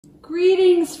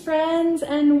Greetings friends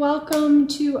and welcome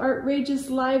to Artrageous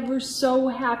Live. We're so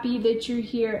happy that you're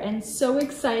here and so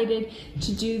excited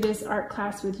to do this art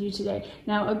class with you today.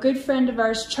 Now a good friend of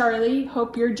ours, Charlie,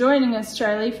 hope you're joining us,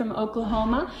 Charlie from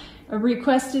Oklahoma,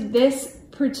 requested this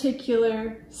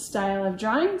particular style of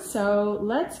drawing, so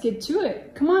let's get to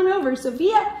it. Come on over,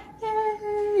 Sophia.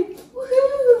 Yay!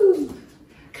 Woohoo!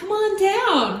 Come on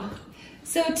down.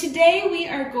 So today we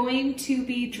are going to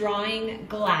be drawing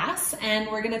glass,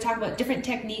 and we're going to talk about different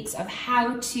techniques of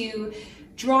how to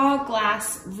draw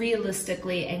glass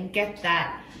realistically and get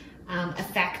that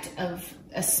effect of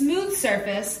a smooth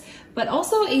surface, but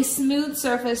also a smooth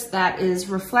surface that is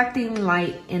reflecting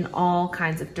light in all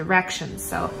kinds of directions.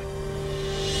 So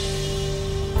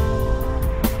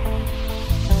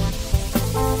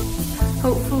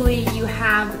hopefully you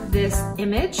have this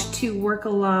image to work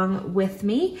along with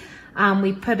me.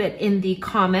 We put it in the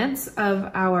comments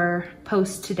of our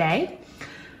post today.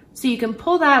 So you can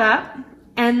pull that up,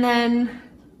 and then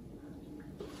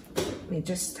let me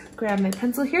just grab my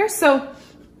pencil here. So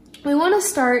we want to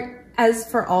start, as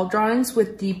for all drawings,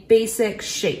 with the basic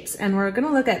shapes, and we're going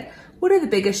to look at what are the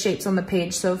biggest shapes on the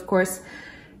page. So of course,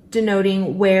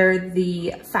 denoting where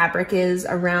the fabric is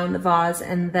around the vase,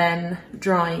 and then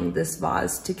drawing this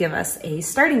vase to give us a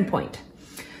starting point.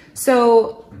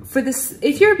 So for this,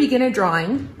 if you're a beginner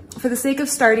drawing, for the sake of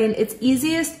starting, it's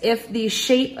easiest if the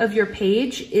shape of your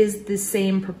page is the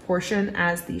same proportion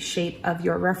as the shape of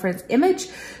your reference image.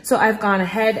 So I've gone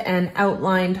ahead and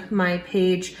outlined my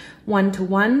page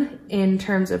 1-to-1 in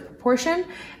terms of proportion,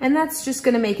 and that's just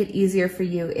going to make it easier for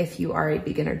you if you are a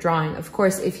beginner drawing. Of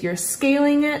course, if you're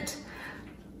scaling it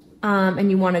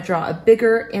and you want to draw a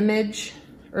bigger image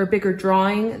or a bigger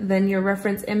drawing than your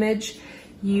reference image,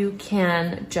 you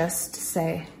can just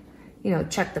say,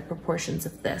 check the proportions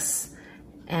of this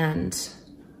and,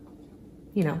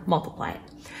 multiply it.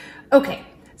 Okay,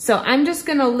 so I'm just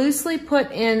gonna loosely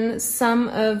put in some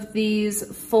of these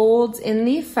folds in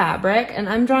the fabric, and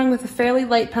I'm drawing with a fairly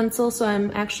light pencil, so I'm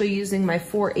actually using my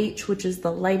 4H, which is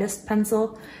the lightest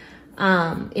pencil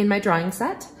in my drawing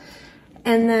set.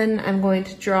 And then I'm going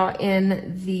to draw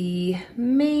in the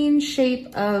main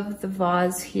shape of the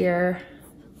vase here,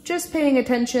 just paying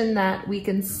attention that we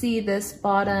can see this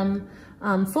bottom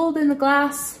fold in the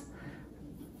glass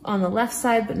on the left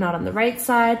side, but not on the right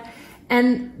side.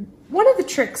 And one of the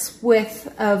tricks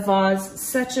with a vase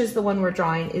such as the one we're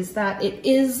drawing is that it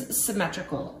is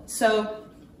symmetrical. So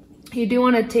you do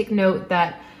want to take note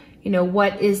that,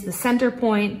 what is the center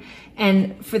point.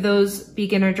 And for those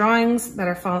beginner drawings that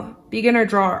are beginner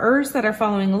drawers that are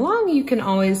following along, you can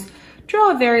always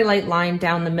draw a very light line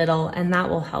down the middle, and that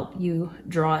will help you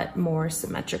draw it more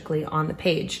symmetrically on the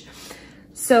page.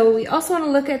 So we also want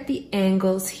to look at the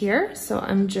angles here. So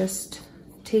I'm just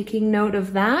taking note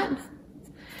of that.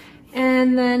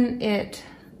 And then it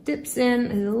dips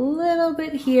in a little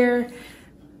bit here,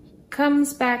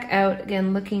 comes back out,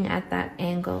 again looking at that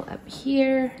angle up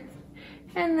here,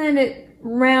 and then it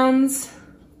rounds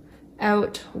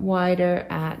out wider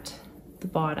at the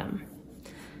bottom.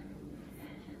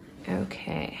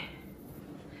 Okay,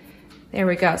 there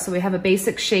we go. So we have a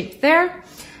basic shape there.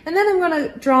 And then I'm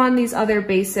gonna draw on these other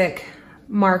basic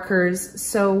markers.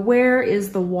 So where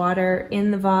is the water in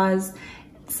the vase?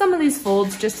 Some of these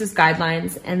folds just as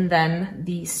guidelines, and then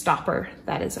the stopper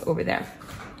that is over there.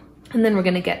 And then we're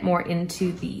gonna get more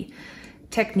into the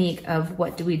technique of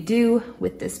what do we do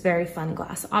with this very fun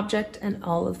glass object and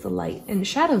all of the light and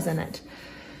shadows in it.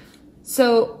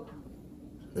 So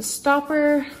the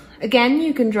stopper, again,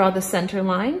 you can draw the center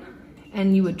line,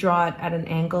 and you would draw it at an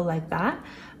angle like that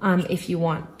if you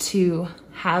want to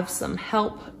have some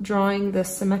help drawing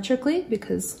this symmetrically,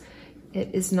 because it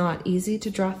is not easy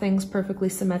to draw things perfectly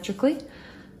symmetrically.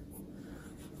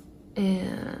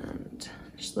 And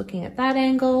just looking at that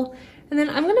angle. And then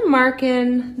I'm gonna mark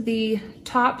in the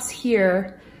tops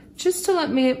here just to let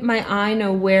my eye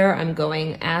know where I'm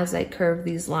going as I curve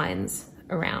these lines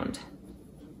around.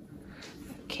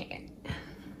 Okay.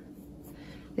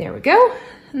 There we go,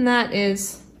 and that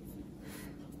is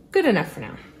good enough for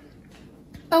now.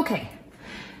 Okay,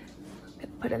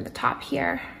 put in the top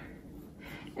here.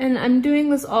 And I'm doing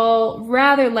this all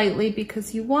rather lightly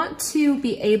because you want to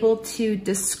be able to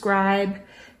describe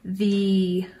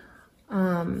the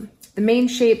main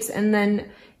shapes, and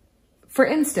then, for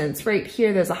instance, right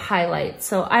here there's a highlight.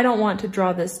 So I don't want to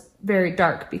draw this very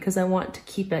dark because I want to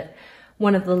keep it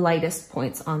one of the lightest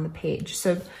points on the page.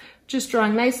 So just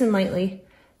drawing nice and lightly,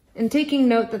 and taking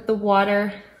note that the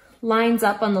water lines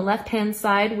up on the left-hand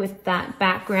side with that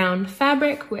background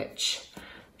fabric, which I'm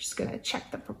just gonna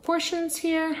check the proportions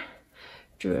here.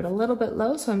 Drew it a little bit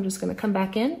low, so I'm just gonna come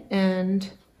back in and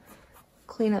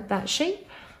clean up that shape.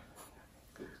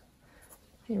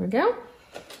 Here we go.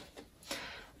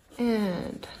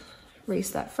 And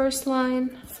erase that first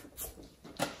line.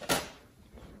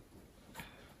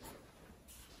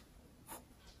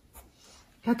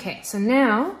 Okay, so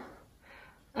now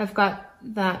I've got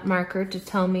that marker to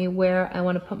tell me where I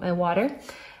want to put my water.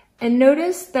 And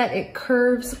notice that it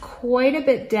curves quite a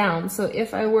bit down. So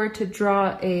if I were to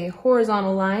draw a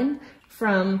horizontal line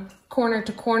from corner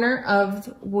to corner of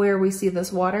where we see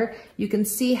this water, you can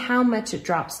see how much it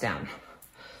drops down.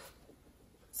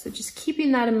 So just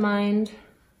keeping that in mind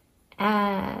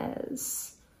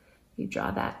as you draw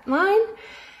that line.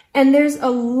 And there's a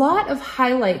lot of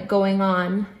highlight going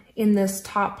on in this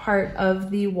top part of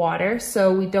the water,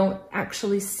 so we don't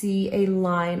actually see a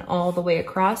line all the way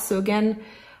across. So again,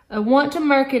 I want to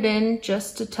mark it in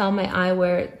just to tell my eye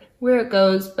where it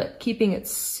goes, but keeping it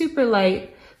super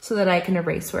light so that I can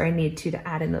erase where I need to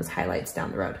add in those highlights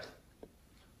down the road.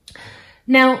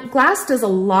 Now, glass does a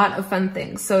lot of fun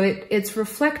things. So it's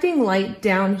reflecting light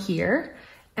down here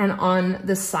and on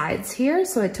the sides here.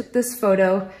 So I took this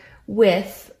photo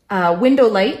with window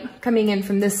light coming in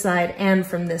from this side and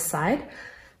from this side,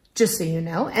 just so you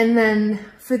know. And then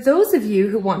for those of you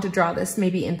who want to draw this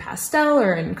maybe in pastel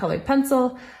or in colored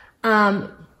pencil,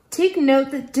 take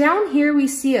note that down here we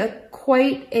see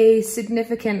quite a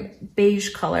significant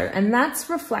beige color, and that's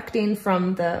reflecting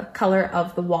from the color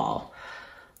of the wall.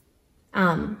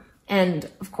 And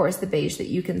of course the beige that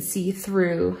you can see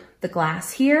through the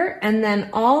glass here. And then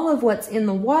all of what's in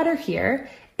the water here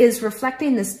is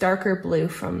reflecting this darker blue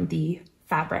from the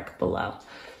fabric below.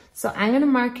 So I'm gonna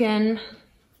mark in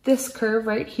this curve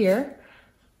right here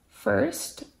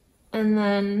first, and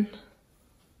then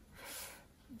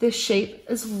this shape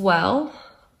as well.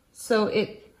 So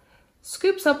it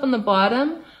scoops up on the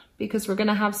bottom because we're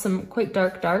gonna have some quite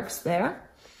dark darks there.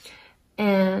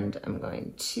 And I'm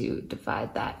going to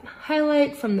divide that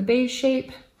highlight from the beige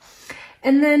shape.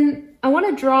 And then I want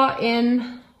to draw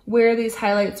in where these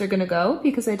highlights are going to go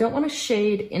because I don't want to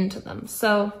shade into them.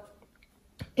 So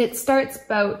it starts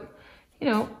about,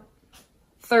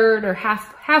 third or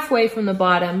halfway from the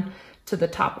bottom to the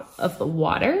top of the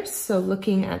water. So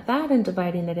looking at that and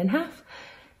dividing it in half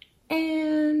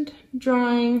and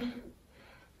drawing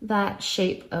that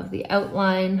shape of the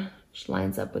outline, which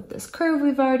lines up with this curve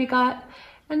we've already got.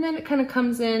 And then it kind of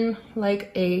comes in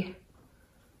like a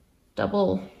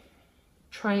double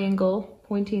triangle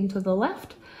pointing to the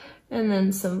left, and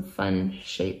then some fun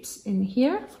shapes in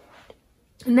here.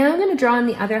 And now I'm going to draw in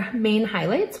the other main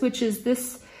highlights, which is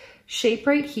this shape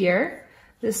right here,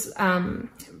 this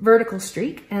vertical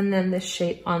streak, and then this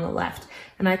shape on the left.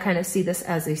 And I kind of see this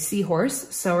as a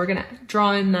seahorse. So we're going to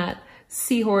draw in that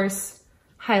seahorse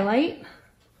highlight.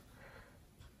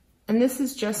 And this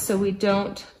is just so we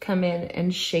don't come in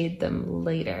and shade them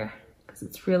later, because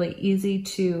it's really easy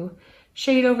to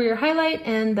shade over your highlight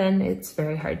and then it's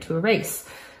very hard to erase.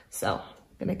 So I'm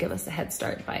gonna give us a head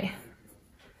start by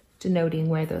denoting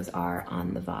where those are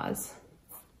on the vase.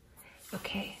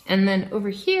 Okay, and then over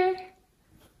here,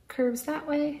 curves that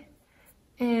way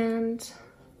and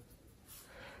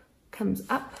comes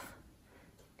up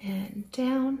and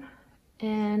down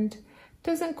and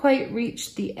doesn't quite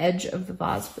reach the edge of the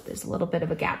vase, but there's a little bit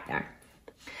of a gap there.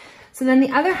 So then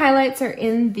the other highlights are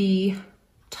in the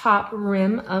top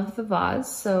rim of the vase.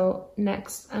 So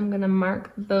next I'm gonna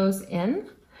mark those in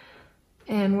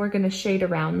and we're gonna shade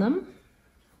around them.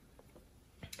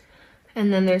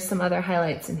 And then there's some other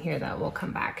highlights in here that we'll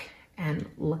come back and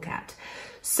look at.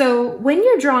 So when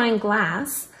you're drawing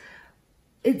glass,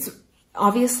 it's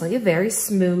obviously a very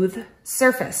smooth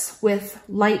surface with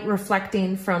light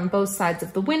reflecting from both sides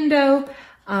of the window.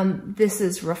 This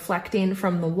is reflecting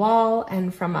from the wall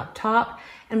and from up top.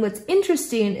 And what's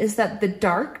interesting is that the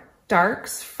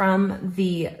darks from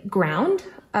the ground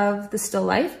of the still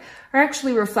life are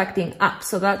actually reflecting up.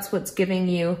 So that's what's giving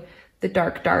you the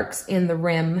darks in the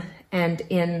rim and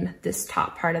in this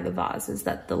top part of the vase, is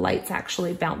that the light's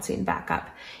actually bouncing back up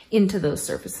into those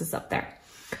surfaces up there.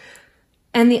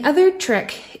 And the other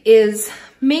trick is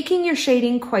making your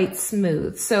shading quite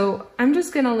smooth. So I'm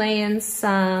just gonna lay in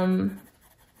some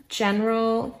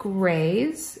general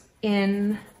grays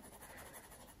in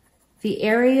the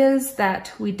areas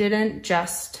that we didn't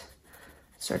just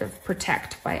sort of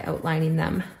protect by outlining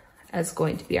them as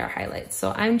going to be our highlights.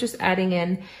 So I'm just adding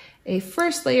in a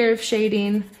first layer of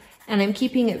shading, and I'm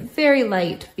keeping it very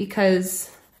light because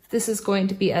this is going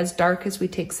to be as dark as we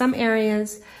take some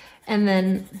areas. And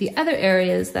then the other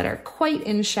areas that are quite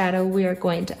in shadow, we are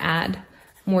going to add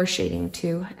more shading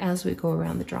to as we go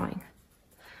around the drawing.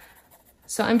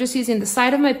 So I'm just using the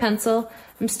side of my pencil.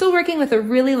 I'm still working with a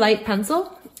really light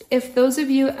pencil. if those of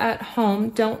you at home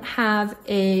don't have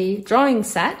a drawing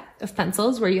set of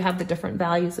pencils where you have the different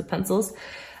values of pencils,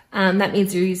 that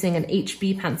means you're using an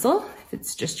HB pencil, if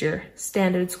it's just your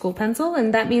standard school pencil,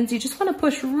 and that means you just want to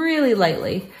push really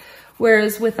lightly.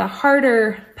 Whereas with a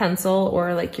harder pencil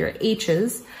or like your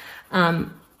H's,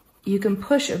 you can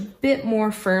push a bit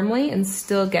more firmly and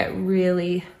still get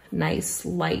really nice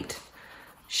light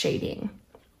shading.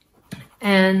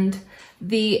 And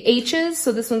the H's,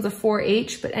 so this one's a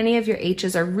 4H, but any of your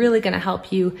H's are really going to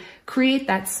help you create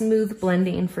that smooth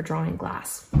blending for drawing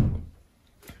glass.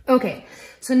 Okay,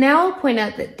 so now I'll point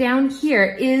out that down here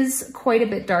is quite a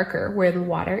bit darker where the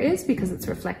water is because it's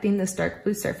reflecting this dark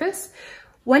blue surface.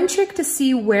 One trick to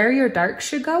see where your dark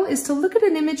should go is to look at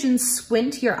an image and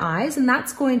squint your eyes, and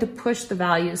that's going to push the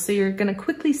values. So you're going to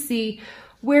quickly see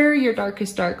where your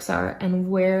darkest darks are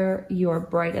and where your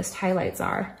brightest highlights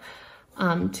are,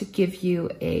 to give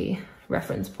you a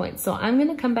reference point. So I'm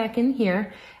going to come back in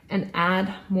here and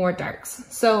add more darks.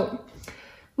 So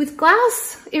with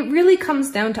glass, it really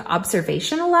comes down to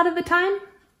observation a lot of the time.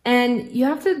 And you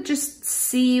have to just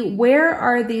see where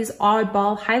are these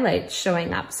oddball highlights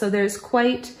showing up. So there's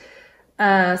quite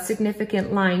a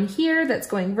significant line here that's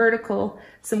going vertical,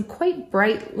 some quite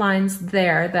bright lines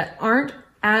there that aren't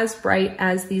as bright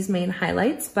as these main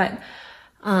highlights, but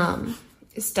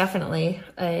it's definitely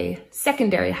a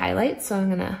secondary highlight. So I'm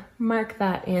gonna mark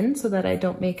that in so that I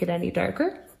don't make it any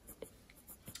darker.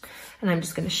 And I'm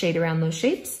just gonna shade around those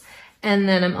shapes. And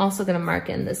then I'm also gonna mark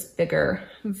in this bigger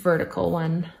vertical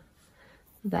one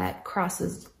that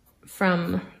crosses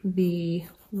from the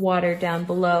water down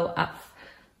below up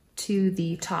to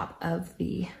the top of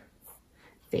the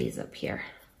vase up here.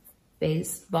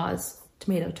 Vase,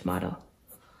 tomato, tomato.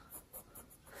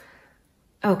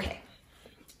 Okay,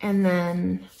 and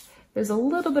then there's a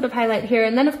little bit of highlight here,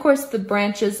 and then of course the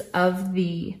branches of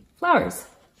the flowers.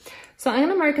 So I'm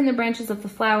gonna mark in the branches of the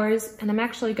flowers, and I'm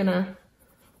actually gonna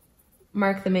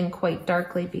mark them in quite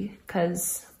darkly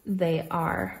because they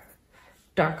are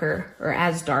darker, or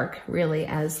as dark really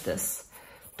as this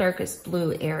darkest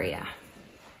blue area.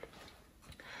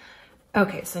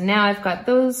 Okay, so now I've got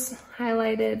those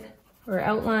highlighted, or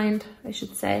outlined, I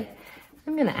should say.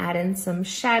 I'm gonna add in some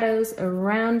shadows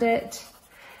around it.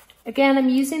 Again, I'm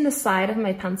using the side of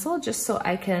my pencil just so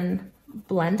I can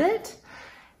blend it.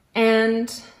 And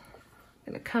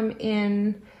I'm gonna come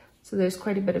in, so there's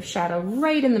quite a bit of shadow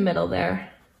right in the middle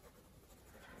there,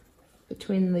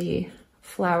 between the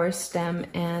flower stem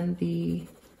and the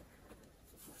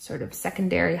sort of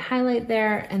secondary highlight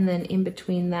there, and then in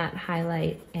between that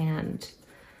highlight and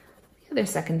the other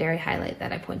secondary highlight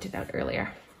that I pointed out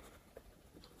earlier.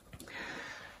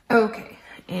 Okay,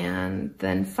 and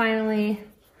then finally,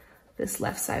 this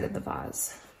left side of the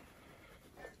vase.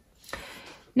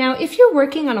 Now, if you're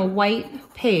working on a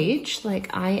white page,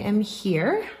 like I am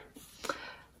here,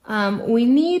 we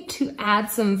need to add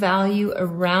some value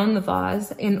around the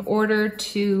vase in order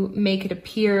to make it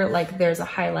appear like there's a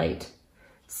highlight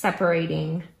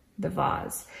separating the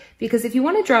vase. Because if you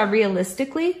want to draw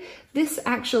realistically, this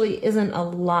actually isn't a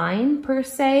line per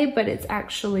se, but it's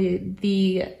actually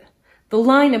the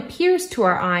line appears to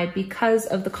our eye because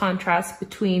of the contrast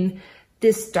between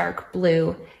this dark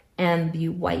blue and the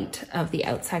white of the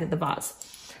outside of the vase.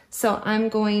 So I'm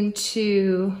going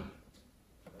to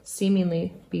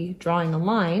seemingly be drawing a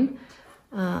line,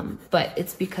 but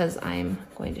it's because I'm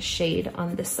going to shade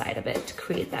on this side of it to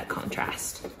create that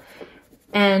contrast.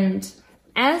 And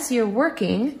as you're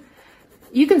working,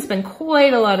 you can spend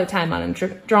quite a lot of time on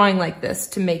drawing like this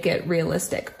to make it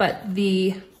realistic, but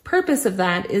the purpose of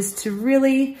that is to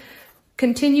really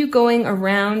continue going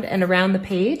around and around the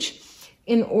page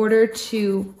in order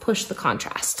to push the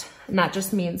contrast. And that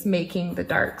just means making the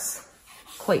darks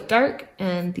quite dark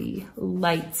and the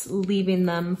lights leaving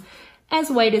them as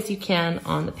white as you can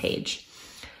on the page.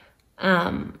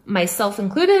 Myself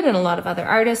included, and a lot of other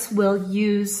artists will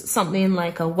use something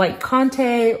like a white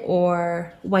Conte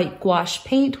or white gouache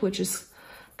paint, which is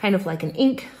kind of like an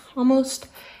ink almost,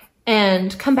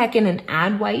 and come back in and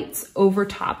add whites over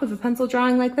top of a pencil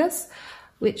drawing like this,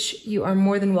 which you are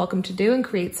more than welcome to do, and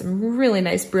create some really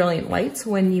nice brilliant whites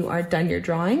when you are done your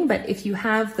drawing. But if you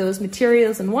have those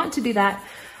materials and want to do that,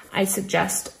 I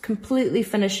suggest completely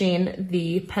finishing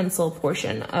the pencil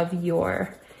portion of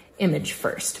your image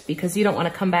first, because you don't want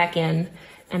to come back in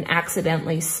and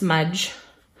accidentally smudge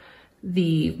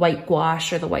the white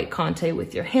gouache or the white Conte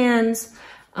with your hands,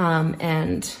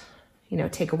 and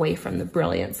take away from the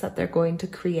brilliance that they're going to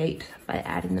create by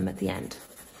adding them at the end.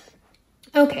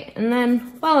 Okay, and then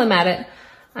while I'm at it,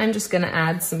 I'm just gonna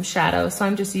add some shadow. So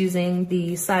I'm just using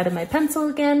the side of my pencil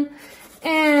again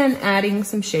and adding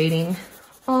some shading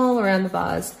all around the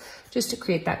vase just to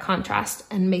create that contrast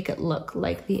and make it look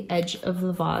like the edge of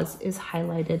the vase is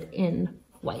highlighted in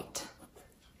white.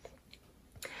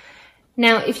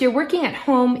 Now, if you're working at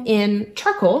home in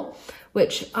charcoal,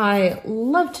 which I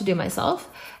love to do myself,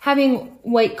 having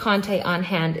white Conte on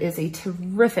hand is a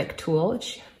terrific tool.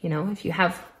 Which, you know, if you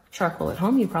have charcoal at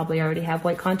home, you probably already have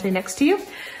white Conte next to you.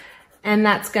 And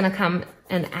that's gonna come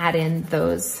and add in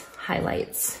those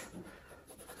highlights.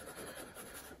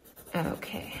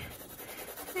 Okay,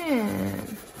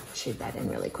 and shade that in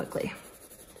really quickly.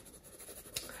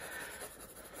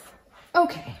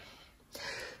 Okay,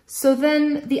 so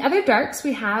then the other darks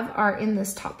we have are in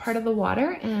this top part of the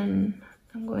water, and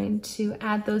I'm going to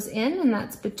add those in, and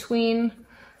that's between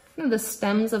the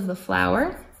stems of the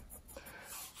flower.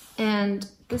 And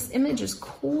this image is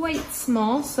quite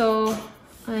small, so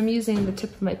I'm using the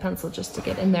tip of my pencil just to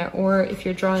get in there, or if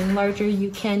you're drawing larger, you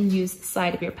can use the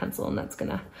side of your pencil, and that's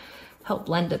gonna help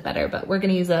blend it better. But we're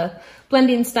gonna use a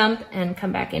blending stump and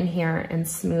come back in here and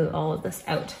smooth all of this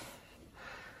out.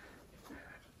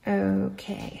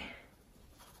 Okay,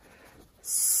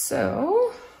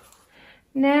 so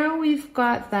now we've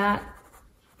got that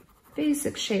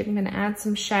basic shape. I'm gonna add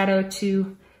some shadow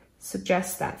to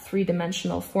suggest that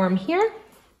three-dimensional form here.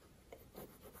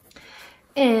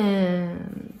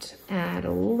 And add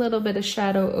a little bit of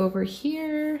shadow over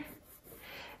here.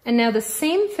 And now the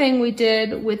same thing we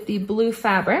did with the blue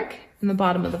fabric in the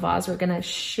bottom of the vase, we're gonna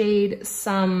shade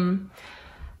some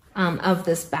of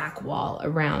this back wall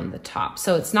around the top.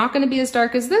 So it's not gonna be as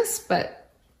dark as this, but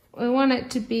we want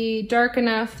it to be dark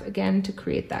enough, again, to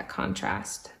create that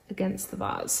contrast against the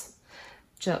vase.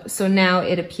 So now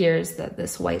it appears that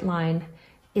this white line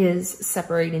is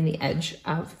separating the edge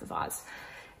of the vase.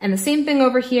 And the same thing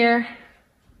over here.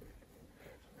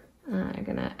 I'm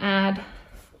gonna add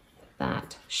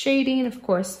that shading. Of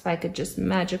course, if I could just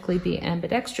magically be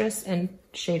ambidextrous and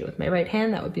shade it with my right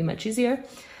hand, that would be much easier.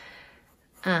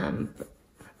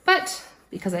 But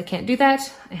because I can't do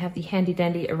that, I have the handy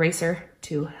dandy eraser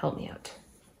to help me out.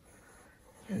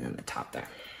 And then the top there.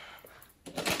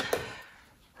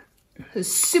 The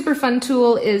super fun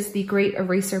tool is the Great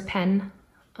Eraser Pen.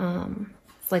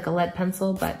 It's like a lead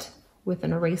pencil, but with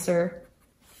an eraser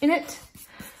in it.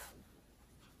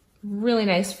 Really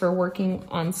nice for working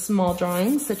on small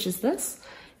drawings such as this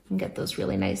and get those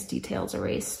really nice details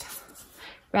erased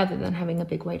rather than having a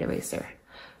big white eraser.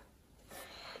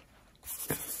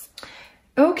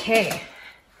 Okay.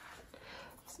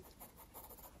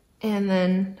 And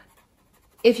then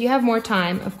if you have more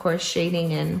time, of course,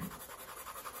 shading in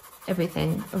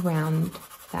everything around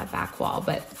that back wall.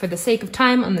 But for the sake of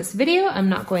time on this video, I'm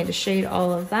not going to shade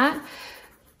all of that,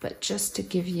 but just to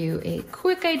give you a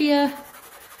quick idea,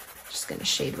 just gonna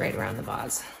shade right around the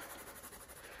vase.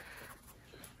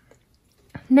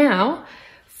 Now,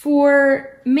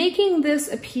 for making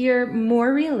this appear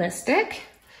more realistic,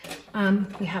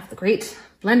 we have the great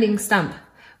blending stump,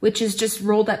 which is just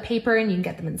rolled up paper, and you can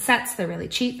get them in sets. They're really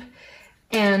cheap,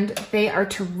 and they are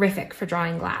terrific for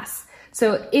drawing glass.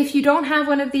 So if you don't have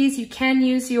one of these, you can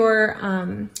use your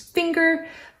finger,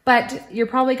 but you're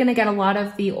probably gonna get a lot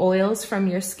of the oils from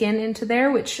your skin into there,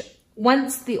 which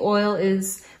once the oil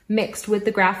is mixed with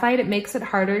the graphite, it makes it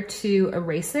harder to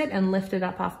erase it and lift it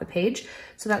up off the page.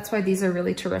 So that's why these are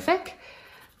really terrific.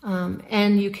 And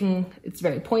it's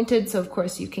very pointed, so of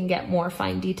course you can get more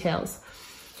fine details.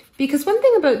 Because one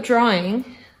thing about drawing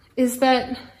is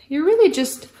that you're really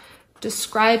just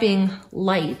describing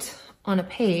light on a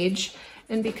page,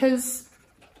 and because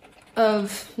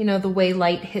of the way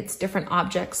light hits different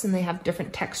objects and they have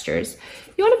different textures,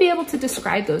 you want to be able to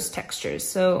describe those textures.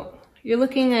 So you're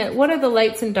looking at what are the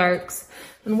lights and darks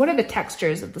and what are the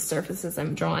textures of the surfaces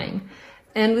I'm drawing.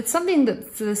 And with something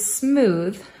that's this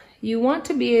smooth, you want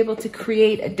to be able to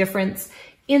create a difference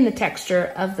in the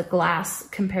texture of the glass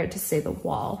compared to, say, the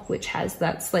wall, which has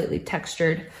that slightly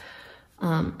textured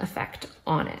effect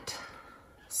on it.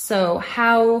 So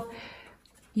how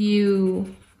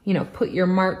you put your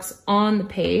marks on the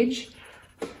page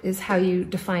is how you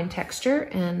define texture.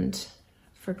 And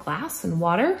for glass and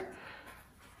water,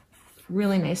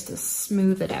 really nice to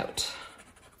smooth it out.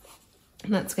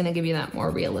 And that's going to give you that more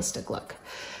realistic look.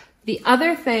 The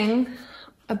other thing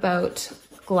about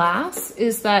glass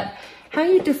is that how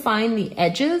you define the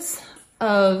edges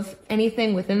of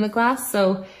anything within the glass,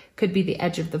 so could be the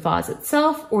edge of the vase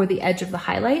itself or the edge of the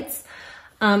highlights.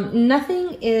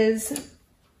 Nothing is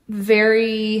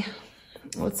very,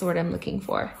 what's the word I'm looking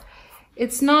for?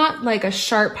 It's not like a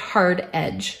sharp, hard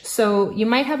edge. So you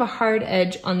might have a hard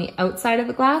edge on the outside of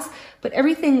the glass, but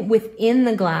everything within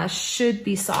the glass should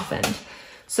be softened.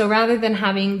 So rather than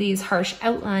having these harsh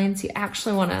outlines, you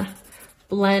actually want to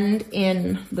blend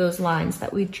in those lines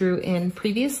that we drew in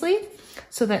previously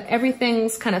so that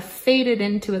everything's kind of faded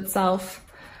into itself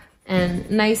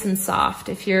and nice and soft.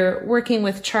 If you're working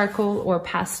with charcoal or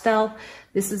pastel,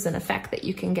 this is an effect that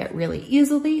you can get really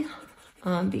easily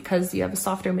because you have a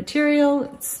softer material.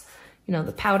 It's, you know,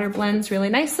 the powder blends really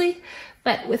nicely.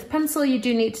 But with pencil, you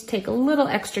do need to take a little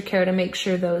extra care to make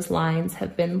sure those lines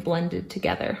have been blended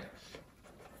together.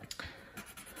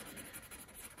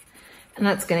 And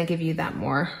that's going to give you that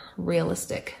more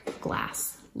realistic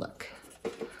glass look.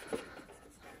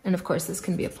 And of course, this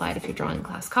can be applied if you're drawing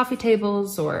glass coffee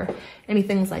tables or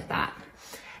anything like that.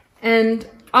 And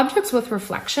objects with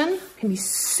reflection can be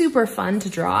super fun to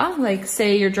draw. Like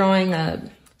say you're drawing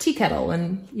a tea kettle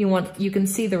and you can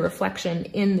see the reflection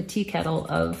in the tea kettle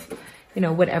of, you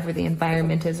know, whatever the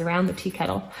environment is around the tea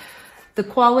kettle. The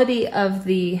quality of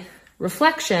the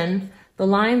reflection, the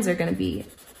lines are going to be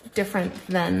different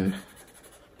than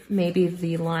maybe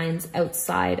the lines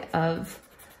outside of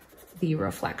the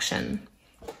reflection.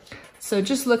 So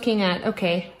just looking at,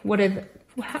 okay,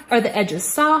 are the edges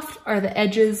soft? Are the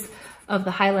edges of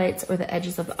the highlights or the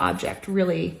edges of the object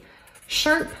really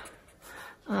sharp?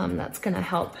 That's going to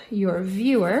help your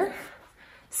viewer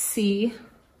see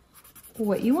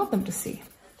what you want them to see.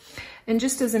 And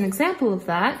just as an example of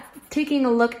that, taking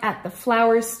a look at the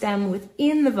flower stem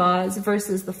within the vase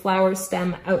versus the flower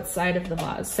stem outside of the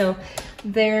vase. So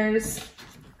there's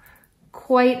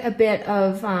quite a bit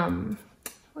of,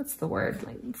 what's the word,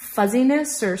 like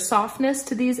fuzziness or softness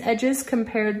to these edges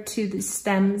compared to the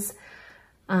stems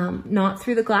not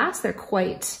through the glass. They're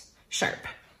quite sharp.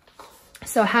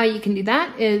 So how you can do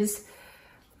that is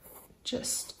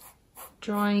just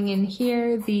drawing in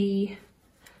here the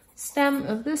stem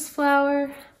of this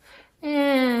flower,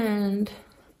 and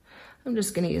I'm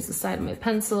just going to use the side of my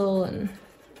pencil and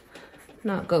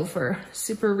not go for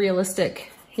super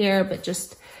realistic here, but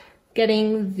just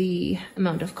getting the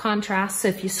amount of contrast. So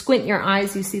if you squint your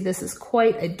eyes, you see this is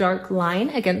quite a dark line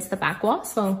against the back wall,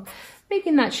 so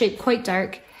making that shape quite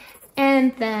dark.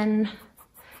 And then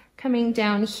coming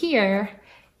down here,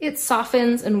 it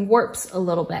softens and warps a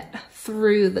little bit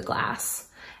through the glass.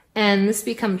 And this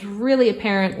becomes really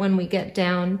apparent when we get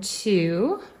down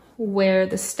to where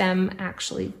the stem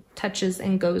actually touches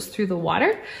and goes through the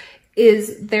water.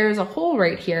 There's a hole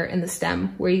right here in the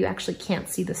stem where you actually can't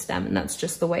see the stem, and that's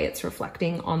just the way it's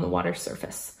reflecting on the water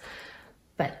surface.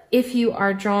 But if you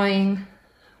are drawing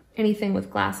anything with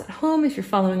glass at home, if you're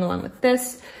following along with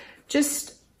this,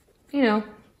 just, you know,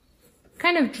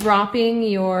 kind of dropping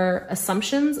your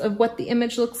assumptions of what the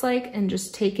image looks like and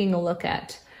just taking a look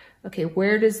at, okay,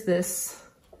 where does this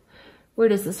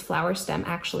flower stem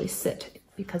actually sit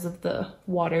because of the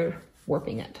water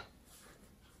warping it?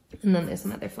 And then there's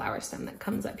another flower stem that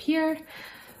comes up here.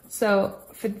 So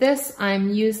for this,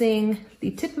 I'm using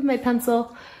the tip of my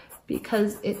pencil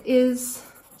because it is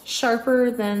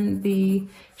sharper than the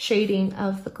shading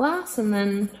of the glass. And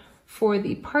then for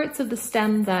the parts of the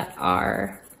stem that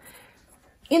are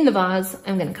in the vase,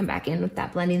 I'm going to come back in with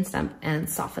that blending stump and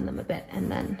soften them a bit. And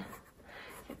then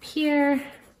up here.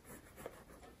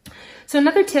 So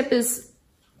another tip is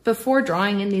before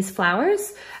drawing in these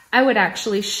flowers, I would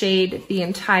actually shade the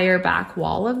entire back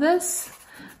wall of this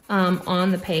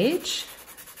on the page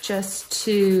just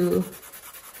to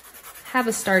have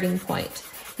a starting point.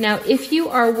 Now, if you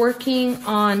are working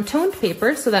on toned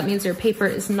paper, so that means your paper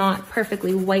is not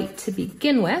perfectly white to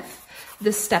begin with,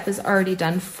 this step is already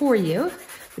done for you,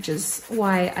 which is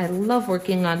why I love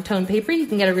working on toned paper. You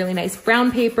can get a really nice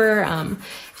brown paper.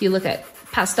 If you look at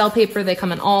pastel paper, they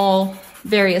come in all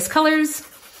various colors.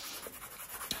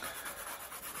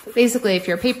 Basically, if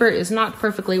your paper is not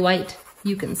perfectly white,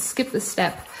 you can skip this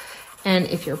step. And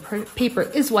if your paper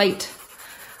is white,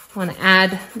 you want to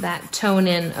add that tone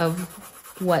in of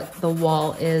what the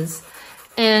wall is.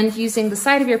 And using the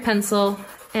side of your pencil,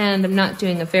 and I'm not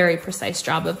doing a very precise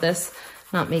job of this,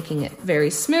 not making it very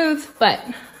smooth, but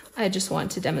I just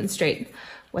want to demonstrate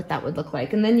what that would look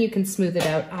like. And then you can smooth it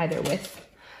out either with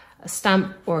a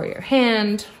stump or your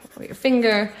hand or your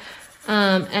finger.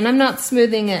 And I'm not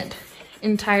smoothing it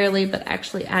entirely, but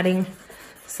actually adding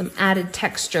some added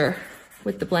texture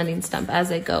with the blending stump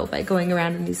as I go by going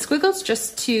around in these squiggles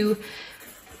just to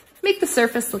make the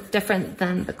surface look different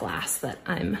than the glass that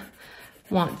I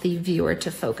want the viewer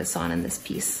to focus on in this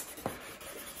piece.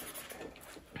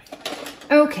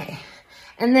 Okay,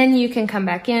 and then you can come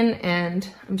back in, and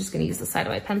I'm just going to use the side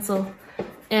of my pencil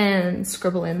and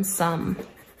scribble in some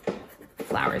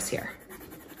flowers here.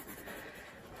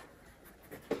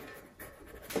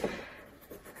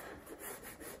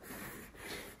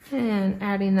 And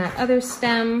adding that other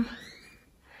stem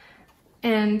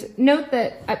And note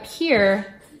that up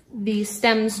here, the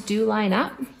stems do line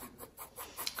up,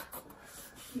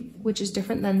 which is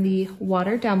different than the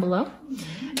water down below.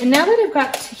 And now that I've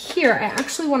got to here, I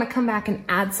actually want to come back and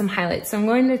add some highlights. So I'm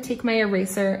going to take my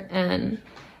eraser and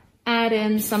add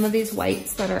in some of these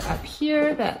whites that are up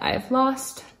here that I've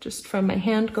lost just from my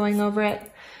hand going over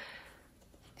it.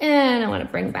 And I want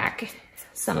to bring back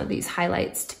some of these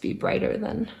highlights to be brighter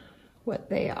than what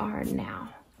they are now.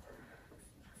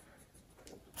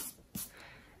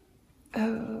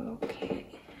 Okay.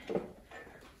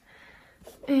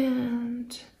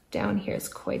 And down here is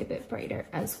quite a bit brighter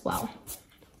as well.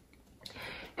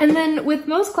 And then with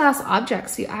most glass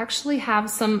objects, you actually have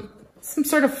some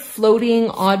sort of floating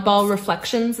oddball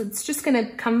reflections. It's just going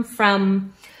to come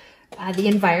from the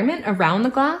environment around the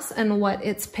glass and what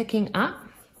it's picking up.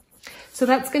 So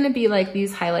that's going to be like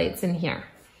these highlights in here.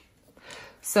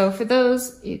 So for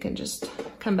those, you can just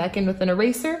come back in with an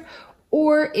eraser,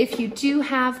 or if you do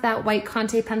have that white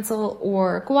Conte pencil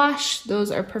or gouache,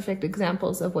 those are perfect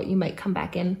examples of what you might come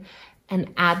back in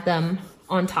and add them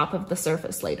on top of the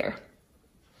surface later.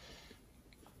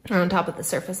 Or on top of the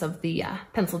surface of the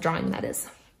pencil drawing, that is.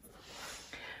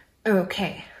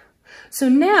 Okay, so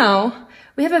now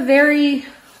we have a very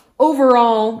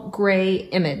overall gray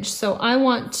image. So I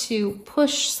want to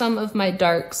push some of my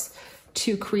darks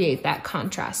to create that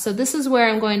contrast. So this is where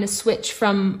I'm going to switch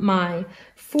from my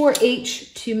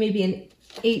 4H to maybe an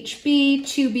HB,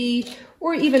 2B,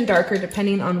 or even darker,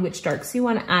 depending on which darks you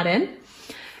want to add in.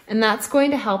 And that's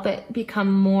going to help it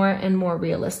become more and more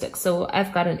realistic. So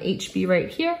I've got an HB right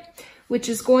here, which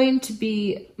is going to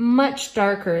be much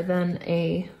darker than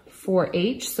a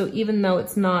 4H. So even though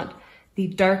it's not the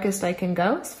darkest I can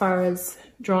go as far as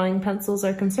drawing pencils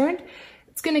are concerned,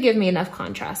 it's going to give me enough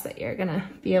contrast that you're going to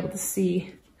be able to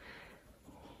see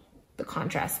the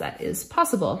contrast that is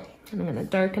possible. And I'm going to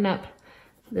darken up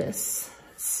this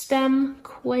stem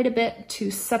quite a bit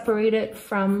to separate it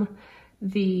from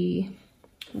the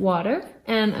water.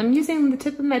 And I'm using the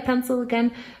tip of my pencil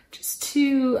again just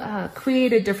to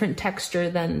create a different texture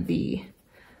than the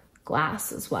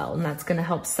glass as well. And that's going to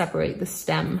help separate the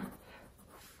stem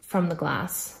from the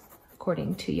glass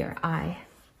according to your eye.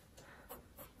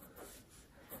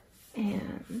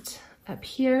 And up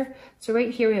here, so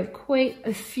right here we have quite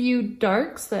a few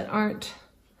darks that aren't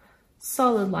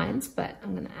solid lines, but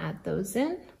I'm going to add those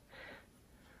in.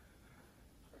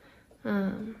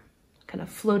 Kind of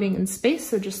floating in space,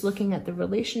 so just looking at the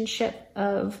relationship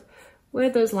of where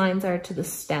those lines are to the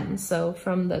stem. So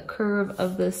from the curve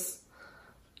of this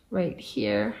right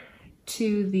here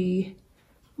to the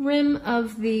rim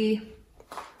of the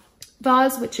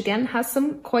vase, which again has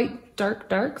some quite dark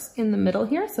darks in the middle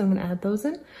here, so I'm going to add those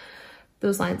in.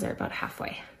 Those lines are about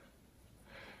halfway.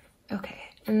 Okay,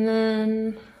 and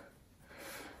then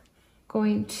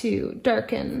going to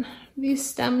darken these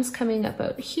stems coming up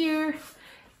out here,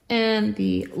 and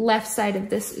the left side of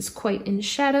this is quite in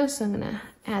shadow, so I'm going to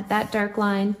add that dark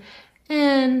line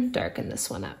and darken this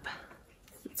one up.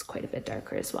 It's quite a bit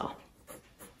darker as well.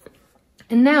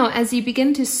 And now as you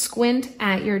begin to squint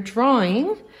at your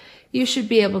drawing, you should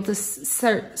be able to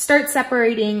start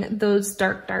separating those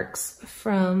dark darks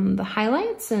from the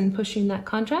highlights and pushing that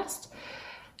contrast.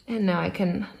 And now I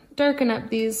can darken up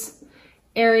these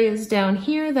areas down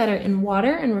here that are in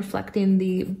water and reflecting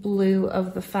the blue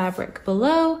of the fabric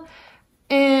below,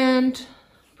 and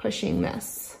pushing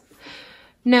this.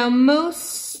 Now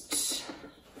most,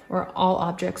 or all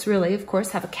objects really, of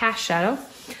course, have a cast shadow.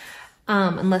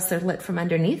 Unless they're lit from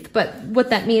underneath. But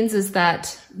what that means is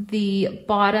that the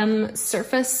bottom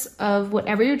surface of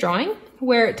whatever you're drawing,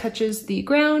 where it touches the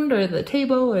ground or the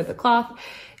table or the cloth,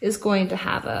 is going to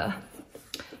have a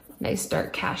nice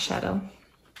dark cast shadow.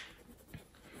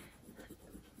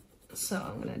 So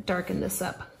I'm going to darken this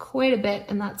up quite a bit,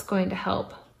 and that's going to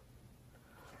help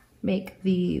make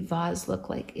the vase look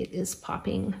like it is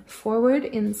popping forward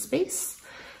in space.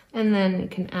 And then you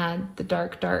can add the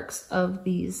dark darks of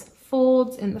these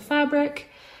folds in the fabric,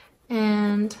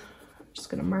 and I'm just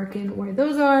going to mark in where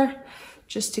those are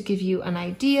just to give you an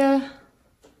idea.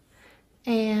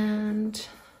 And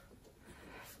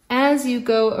as you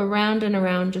go around and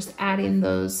around, just adding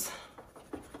those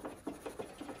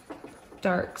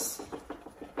darks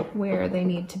where they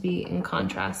need to be in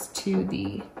contrast to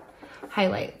the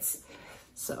highlights.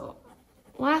 So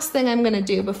last thing I'm going to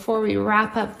do before we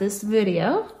wrap up this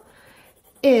video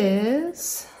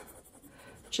is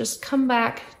just come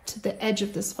back to the edge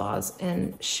of this vase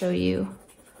and show you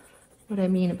what I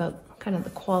mean about kind of the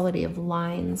quality of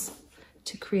lines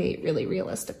to create really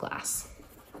realistic glass.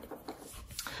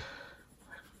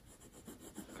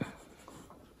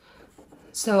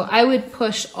 So I would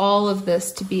push all of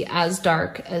this to be as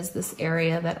dark as this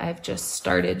area that I've just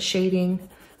started shading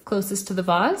closest to the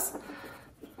vase.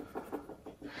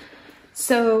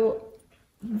 So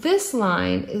this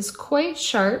line is quite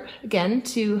sharp, again,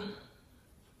 to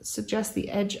suggest the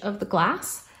edge of the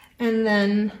glass. And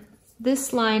then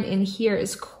this line in here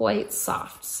is quite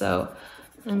soft. So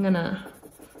I'm gonna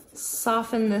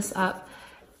soften this up.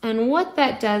 And what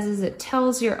that does is it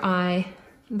tells your eye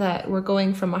that we're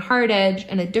going from a hard edge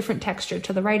and a different texture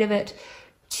to the right of it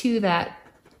to that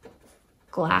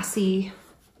glassy,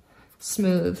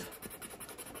 smooth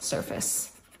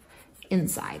surface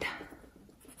inside.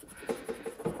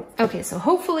 Okay, so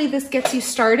hopefully this gets you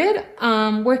started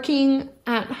working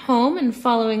at home and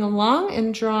following along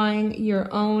and drawing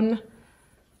your own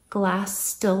glass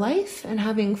still life and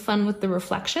having fun with the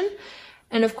reflection.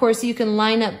 And of course you can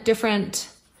line up different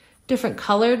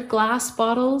colored glass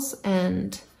bottles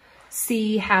and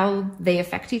see how they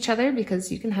affect each other,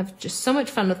 because you can have just so much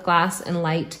fun with glass and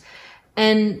light.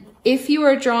 And if you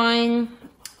are drawing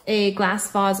a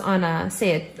glass vase on a,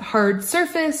 say, a hard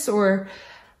surface or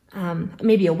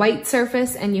maybe a white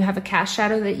surface and you have a cast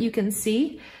shadow that you can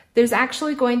see, there's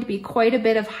actually going to be quite a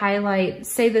bit of highlight.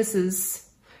 Say this is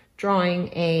casting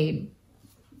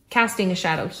a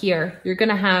shadow here. You're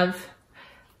gonna have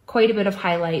quite a bit of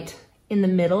highlight in the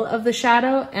middle of the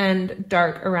shadow and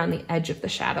dark around the edge of the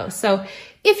shadow. So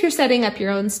if you're setting up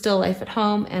your own still life at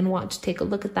home and want to take a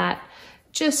look at that,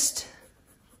 just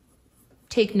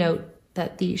take note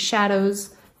that the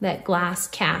shadows that glass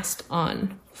cast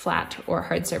on flat or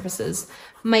hard surfaces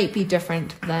might be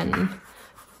different than,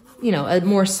 you know, a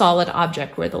more solid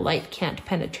object where the light can't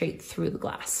penetrate through the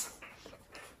glass.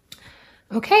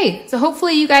 Okay, so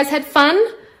hopefully you guys had fun.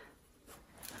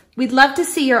 We'd love to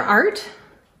see your art.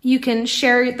 You can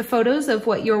share the photos of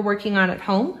what you're working on at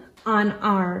home on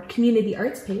our community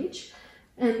arts page.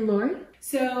 And Lori?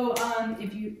 So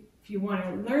if you want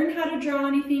to learn how to draw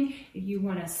anything, if you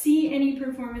want to see any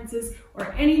performances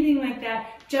or anything like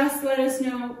that, just let us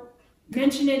know,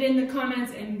 mention it in the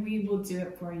comments, and we will do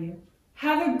it for you.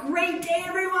 Have a great day,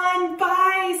 everyone.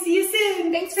 Bye. See you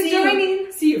soon. Thanks for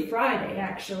joining. See you Friday,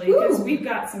 actually, because we've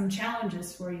got some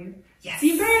challenges for you. Yes.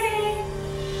 See you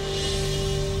Friday.